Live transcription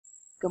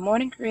Good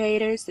morning,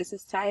 creators. This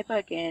is Taifa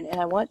again,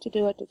 and I want to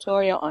do a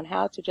tutorial on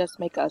how to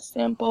just make a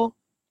simple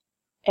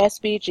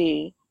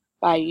SVG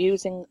by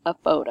using a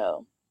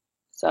photo.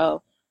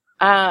 So,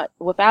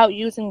 without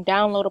using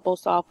downloadable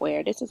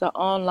software, this is an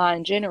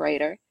online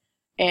generator,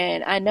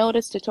 and I know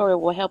this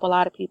tutorial will help a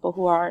lot of people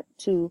who aren't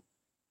too,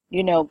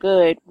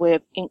 good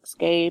with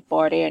Inkscape,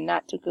 or they're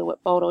not too good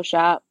with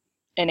Photoshop,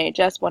 and they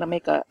just want to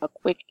make a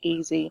quick,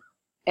 easy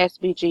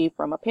SVG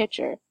from a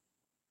picture.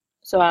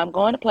 So I'm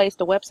going to place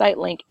the website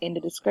link in the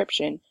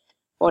description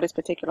for this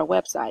particular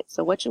website.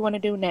 So what you want to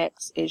do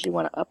next is you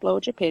want to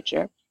upload your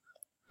picture.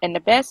 And the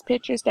best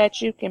pictures that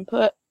you can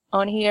put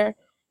on here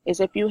is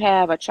if you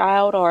have a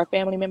child or a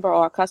family member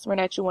or a customer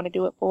that you want to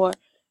do it for,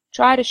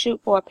 try to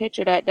shoot for a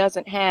picture that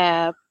doesn't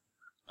have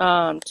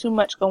too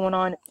much going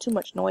on, too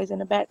much noise in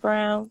the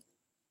background,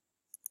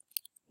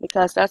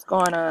 because that's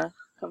going to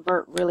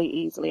convert really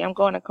easily. I'm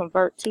going to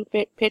convert two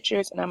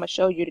pictures, and I'm going to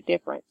show you the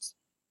difference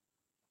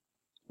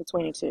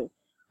between the two.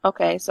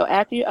 Okay, so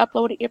after you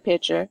uploaded your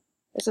picture,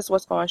 this is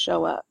what's going to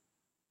show up.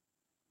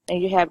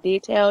 And you have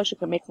details. You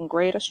can make them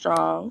great or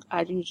strong.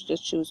 I usually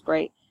just choose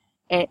great.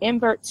 And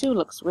invert 2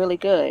 looks really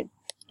good,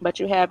 but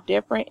you have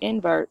different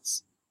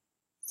inverts.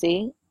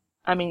 See?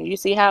 I mean, you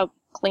see how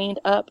cleaned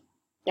up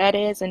that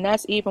is? And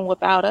that's even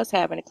without us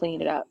having to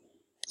clean it up.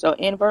 So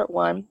invert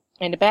 1,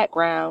 in the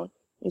background,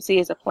 you see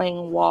is a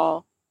plain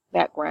wall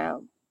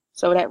background.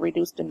 So that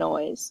reduced the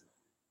noise.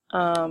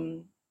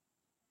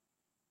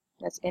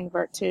 Let's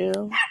invert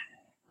 2.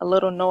 A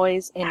little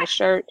noise in the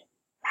shirt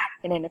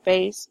and in the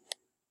face.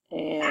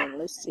 And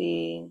let's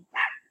see.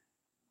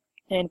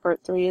 Invert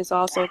 3 is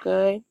also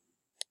good.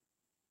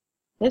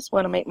 This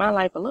one will make my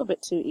life a little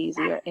bit too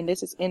easier. And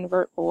this is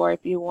invert 4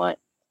 if you want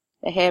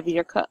the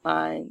heavier cut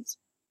lines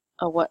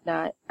or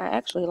whatnot. I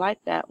actually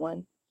like that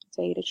one, to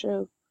tell you the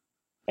truth.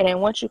 And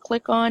then once you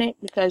click on it,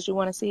 because you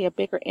want to see a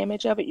bigger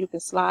image of it, you can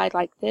slide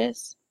like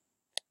this.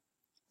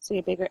 See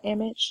a bigger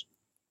image.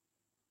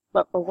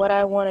 But for what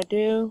I want to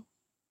do,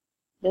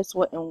 this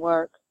wouldn't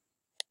work.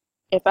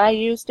 If I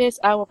use this,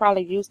 I will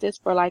probably use this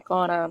for like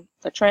on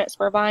a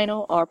transfer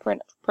vinyl or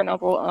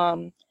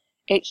printable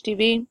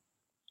HTV in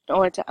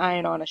order to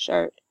iron on a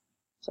shirt.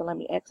 So let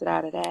me exit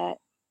out of that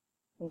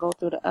and go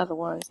through the other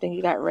ones. Then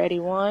you got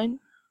ready 1.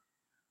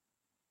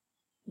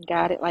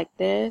 Got it like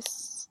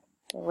this.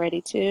 And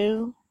ready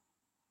 2.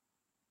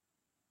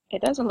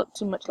 It doesn't look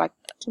too much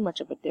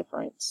of a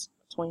difference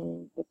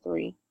between the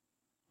 3,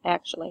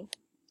 actually.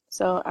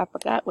 So I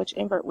forgot which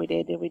invert we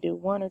did. Did we do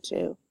 1 or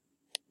 2?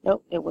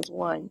 Nope, it was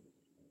 1.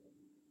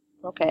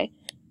 Okay.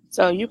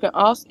 So you can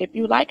also, if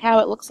you like how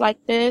it looks like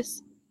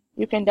this,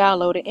 you can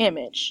download an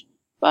image.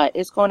 But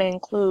it's going to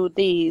include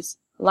these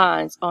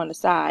lines on the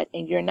side,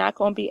 and you're not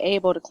going to be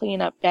able to clean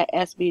up that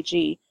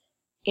SVG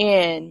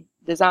in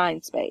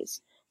Design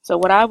Space. So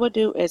what I would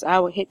do is I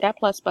would hit that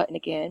plus button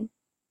again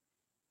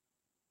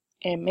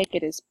and make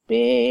it as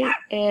big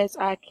as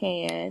I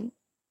can,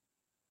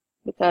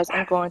 because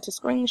I'm going to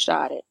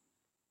screenshot it.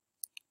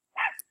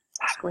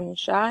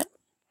 Screenshot.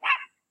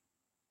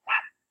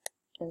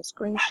 And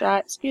screenshot,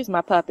 excuse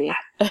my puppy.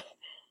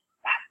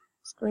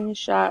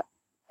 Screenshot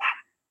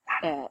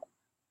that.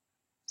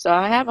 So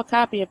I have a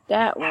copy of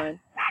that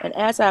one. And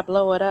as I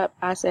blow it up,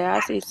 I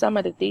see some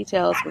of the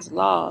details was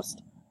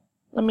lost.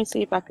 Let me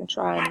see if I can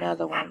try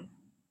another one.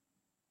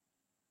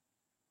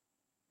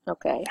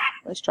 Okay,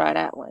 let's try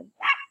that one.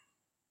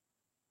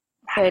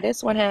 Okay,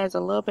 this one has a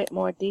little bit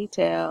more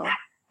detail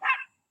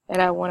that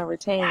I want to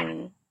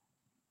retain.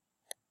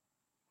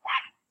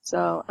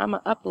 So I'm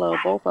going to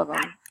upload both of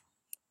them.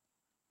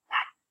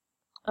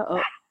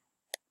 Uh-oh.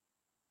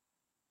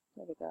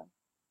 There we go.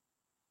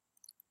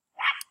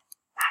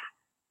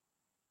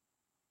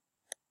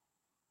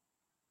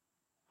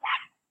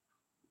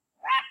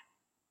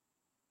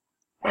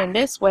 And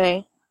this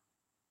way,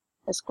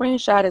 a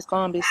screenshot is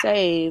going to be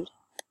saved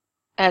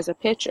as a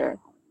picture.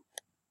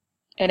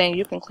 And then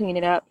you can clean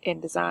it up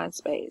in Design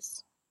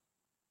Space.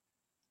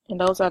 And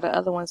those are the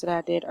other ones that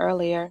I did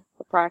earlier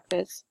for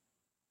practice.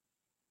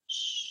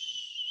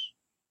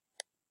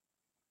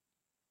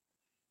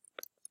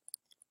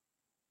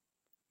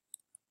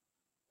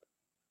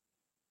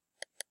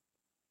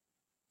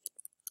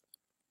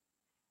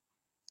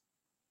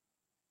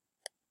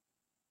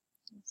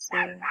 Let's see.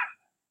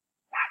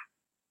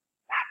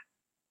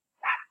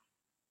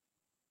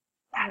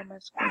 Where are my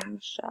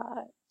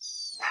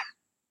screenshots?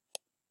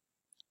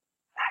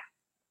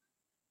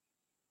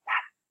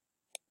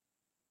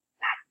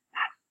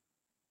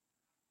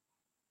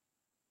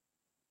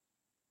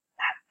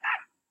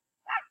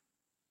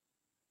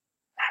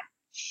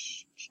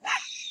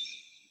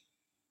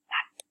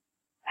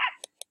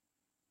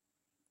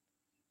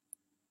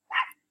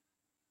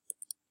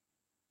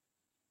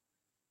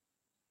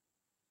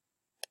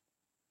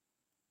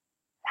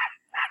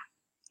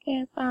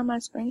 Can't find my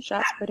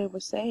screenshots, but it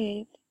was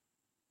saved.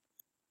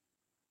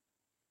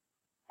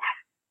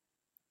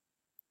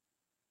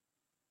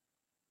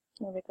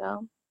 There we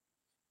go.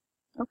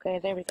 Okay,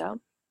 there we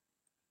go.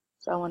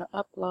 So I want to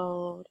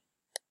upload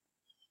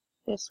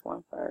this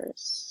one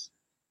first,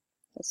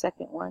 the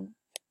second one.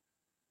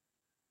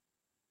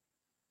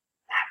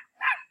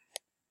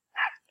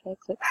 Okay,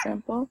 click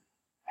simple.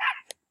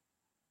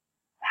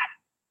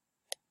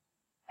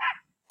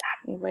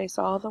 Erase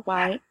all the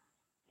white.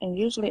 And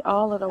usually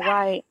all of the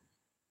white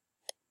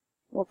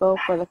will go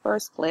for the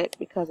first click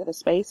because of the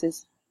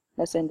spaces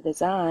that's in the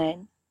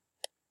design.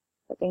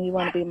 But then you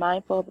want to be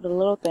mindful of the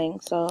little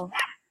things. So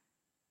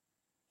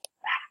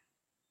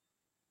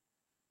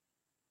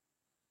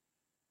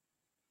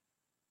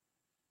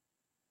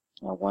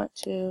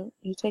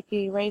you take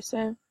the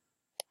eraser,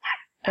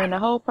 and the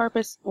whole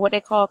purpose, what they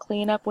call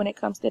cleanup when it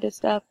comes to this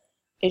stuff,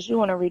 is you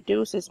want to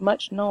reduce as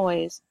much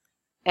noise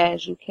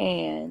as you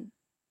can.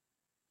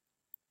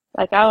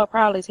 Like I would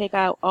probably take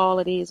out all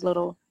of these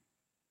little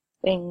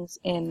things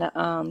in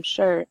the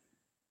shirt,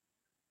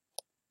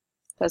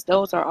 because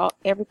those are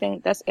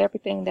everything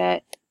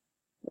that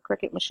the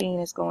Cricut machine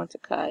is going to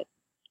cut.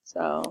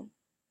 So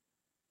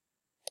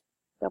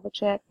double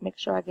check, make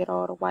sure I get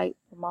all the white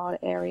from all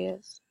the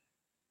areas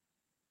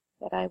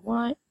that I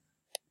want.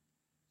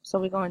 So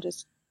we're going to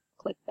just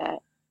click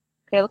that.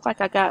 Okay, it looks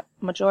like I got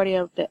majority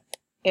of the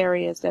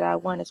areas that I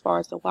want as far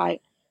as the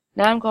white.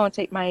 Now I'm going to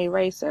take my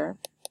eraser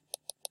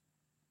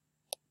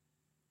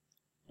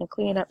and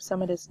clean up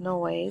some of this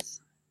noise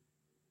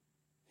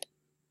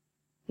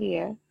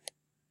here.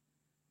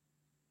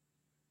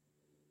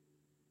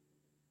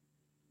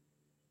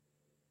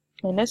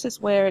 And this is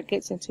where it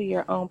gets into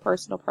your own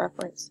personal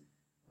preference,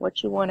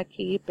 what you want to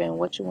keep and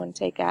what you want to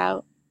take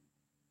out.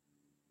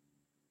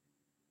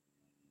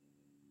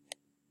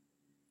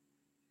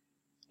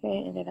 Okay,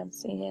 and then I'm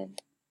seeing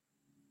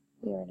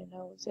here in the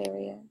nose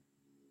area.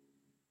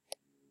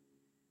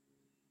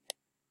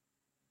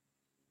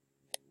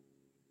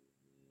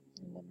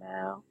 In the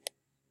mouth,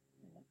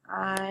 and the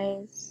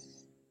eyes.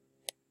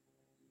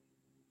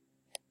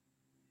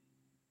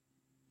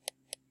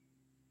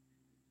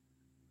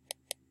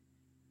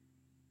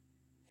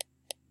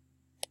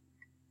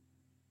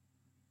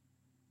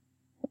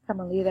 I'm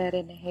going to leave that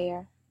in the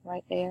hair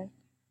right there.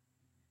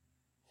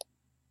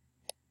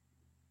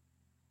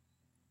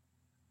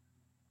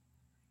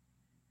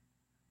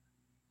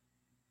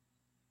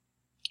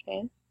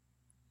 Okay.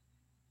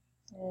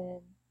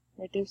 And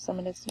reduce some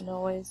of this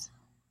noise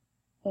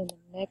in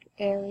the neck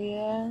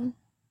area.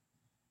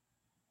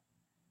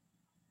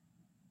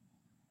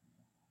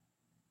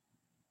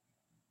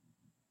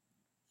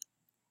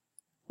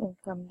 And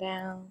come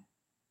down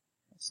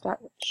and start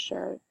with the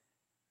shirt,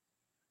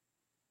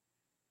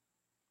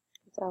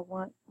 because I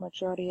want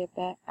majority of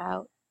that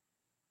out.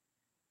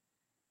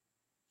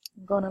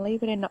 I'm going to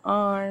leave it in the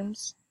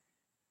arms,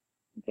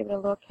 give it a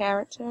little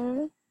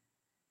character.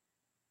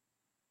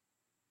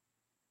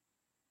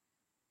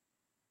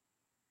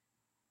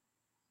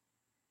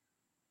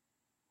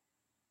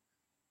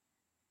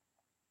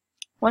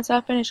 Once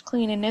I finish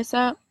cleaning this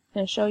up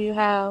and show you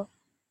how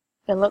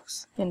it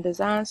looks in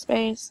design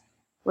space,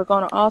 we're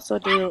going to also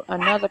do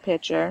another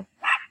picture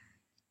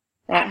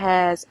that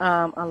has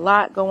a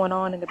lot going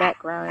on in the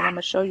background, and I'm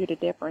going to show you the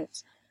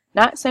difference.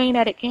 Not saying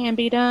that it can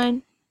be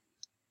done,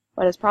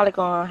 but it's probably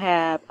going to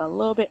have a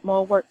little bit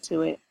more work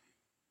to it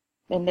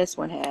than this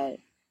one had.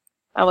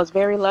 I was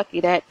very lucky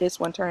that this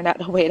one turned out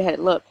the way that it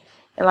looked.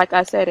 And like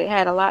I said, it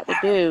had a lot to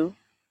do.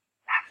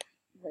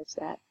 Where's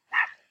that?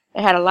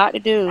 It had a lot to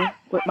do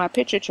with my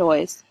picture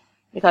choice,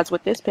 because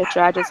with this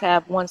picture I just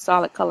have one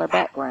solid color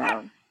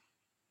background.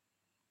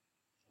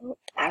 Oh,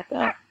 back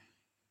up.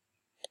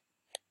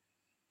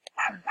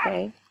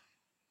 Okay.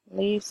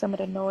 Leave some of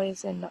the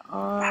noise in the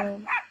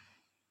arm.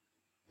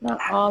 Not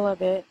all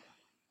of it.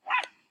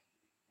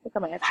 I think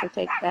I'm going to actually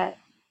take that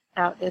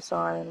out this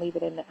arm and leave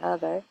it in the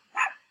other.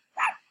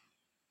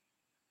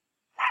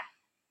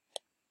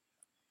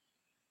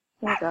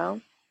 There we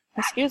go.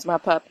 Excuse my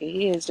puppy.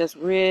 He is just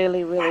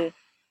really, really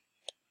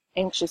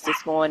anxious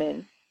this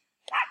morning.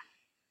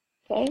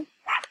 Okay.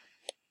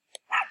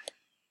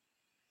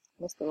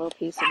 Missed a little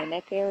piece in the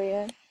neck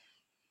area.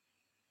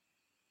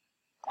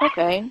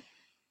 Okay.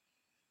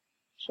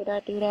 Should I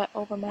do that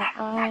over my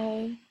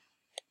eye?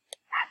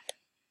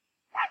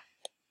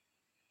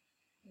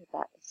 We're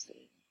about to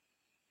see.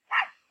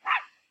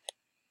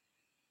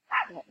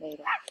 That made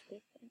a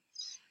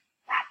difference.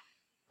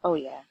 Oh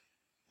yeah.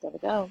 There we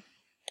go.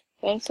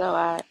 Okay, so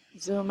I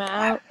zoom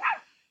out,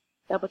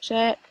 double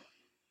check.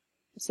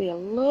 You see a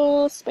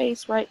little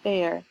space right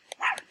there.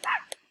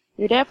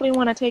 You definitely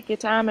want to take your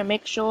time and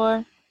make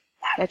sure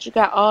that you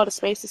got all the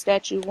spaces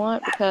that you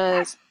want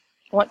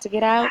to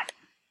get out,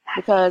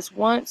 because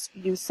once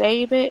you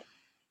save it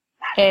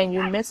and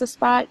you miss a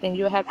spot, then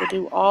you'll have to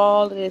do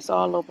all of this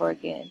all over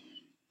again,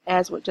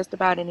 as with just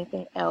about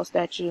anything else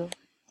that you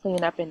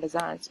clean up in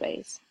design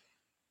space.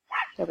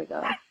 There we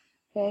go.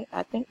 Okay,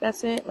 I think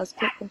that's it. Let's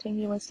click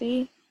continue and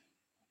see.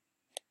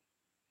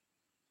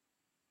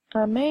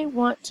 I may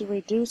want to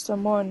reduce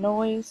some more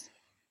noise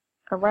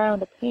around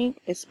the pink,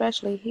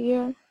 especially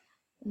here.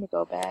 Let me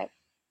go back.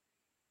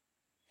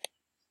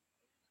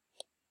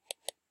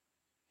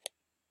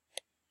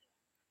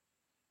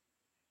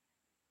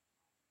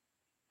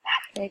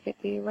 Okay, get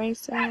the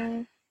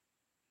eraser.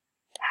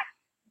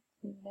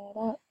 Clean that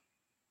up.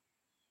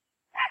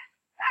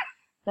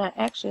 Now, I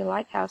actually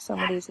like how some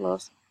of these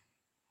little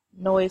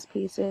noise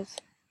pieces.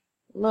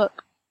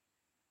 Look.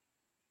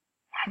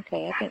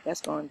 Okay, I think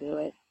that's going to do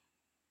it.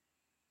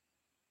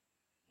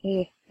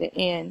 Yeah, the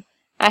end.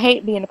 I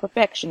hate being a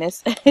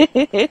perfectionist.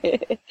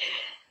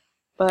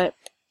 But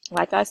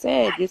like I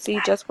said, you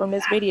see just from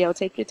this video,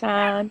 take your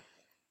time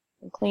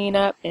and clean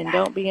up and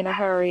don't be in a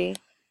hurry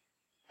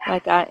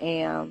like I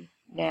am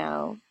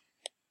now.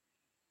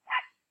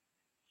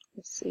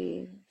 Let's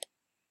see.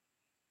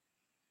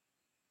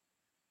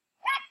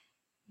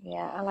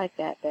 Yeah, I like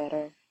that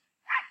better.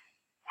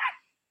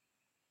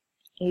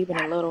 Even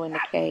a little in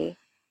the K.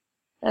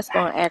 That's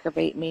going to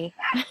aggravate me.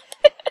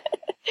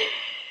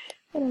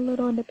 And a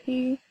little in the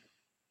P.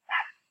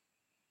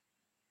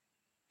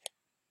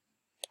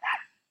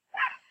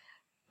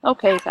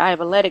 Okay, so I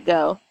have a let it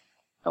go.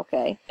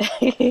 Okay.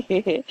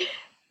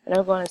 And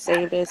I'm going to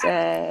save this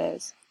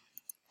as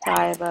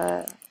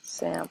Tyva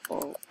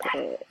sample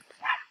pic.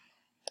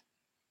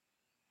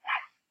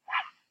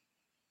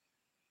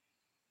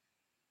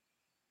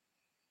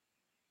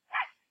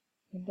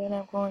 And then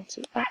I'm going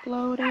to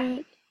upload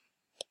it.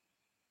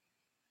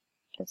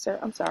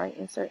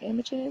 Insert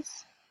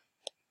images.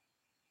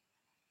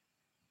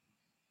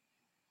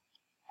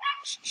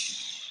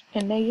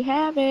 And there you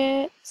have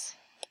it.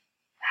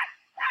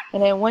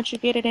 And then once you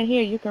get it in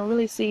here, you can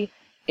really see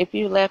if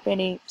you left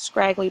any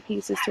scraggly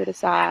pieces to the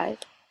side.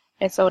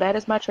 And so that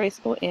is my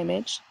traceable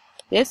image.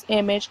 This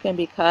image can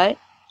be cut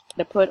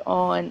to put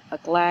on a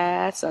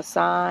glass, a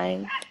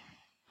sign.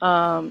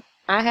 I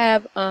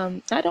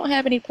don't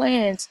have any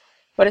plans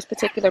for this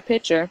particular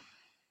picture.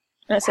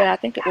 And I said I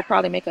think it would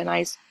probably make a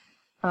nice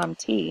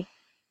tee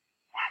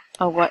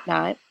or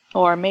whatnot,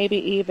 or maybe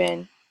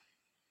even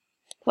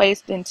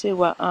placed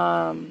into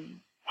a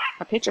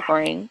picture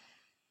frame,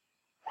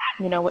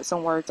 you know, with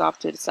some words off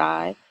to the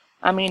side.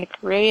 I mean, the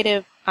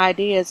creative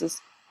ideas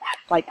is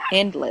like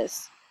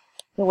endless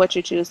in what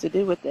you choose to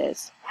do with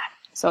this.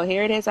 So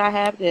here it is. I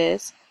have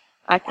this.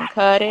 I can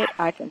cut it.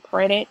 I can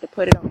print it to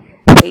put it on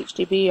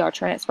HDB or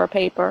transfer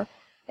paper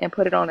and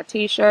put it on a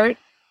t-shirt.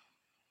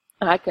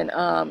 I can,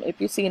 if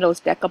you see those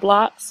deco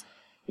blocks,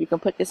 you can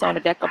put this on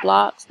a deco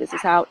blocks. This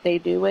is how they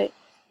do it.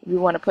 If you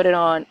want to put it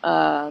on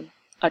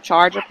a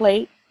charger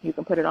plate, you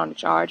can put it on the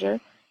charger.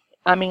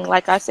 I mean,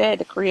 like I said,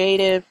 the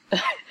creative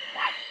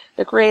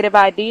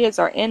ideas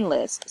are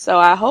endless. So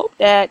I hope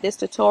that this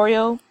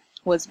tutorial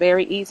was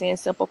very easy and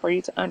simple for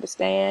you to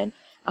understand.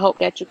 I hope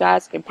that you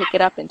guys can pick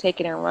it up and take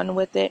it and run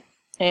with it.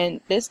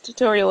 And this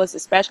tutorial is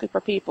especially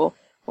for people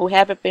who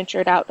haven't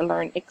ventured out to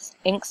learn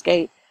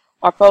Inkscape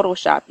or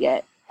Photoshop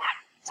yet.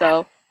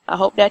 So I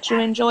hope that you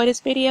enjoy this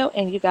video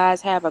and you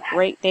guys have a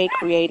great day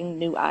creating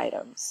new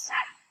items.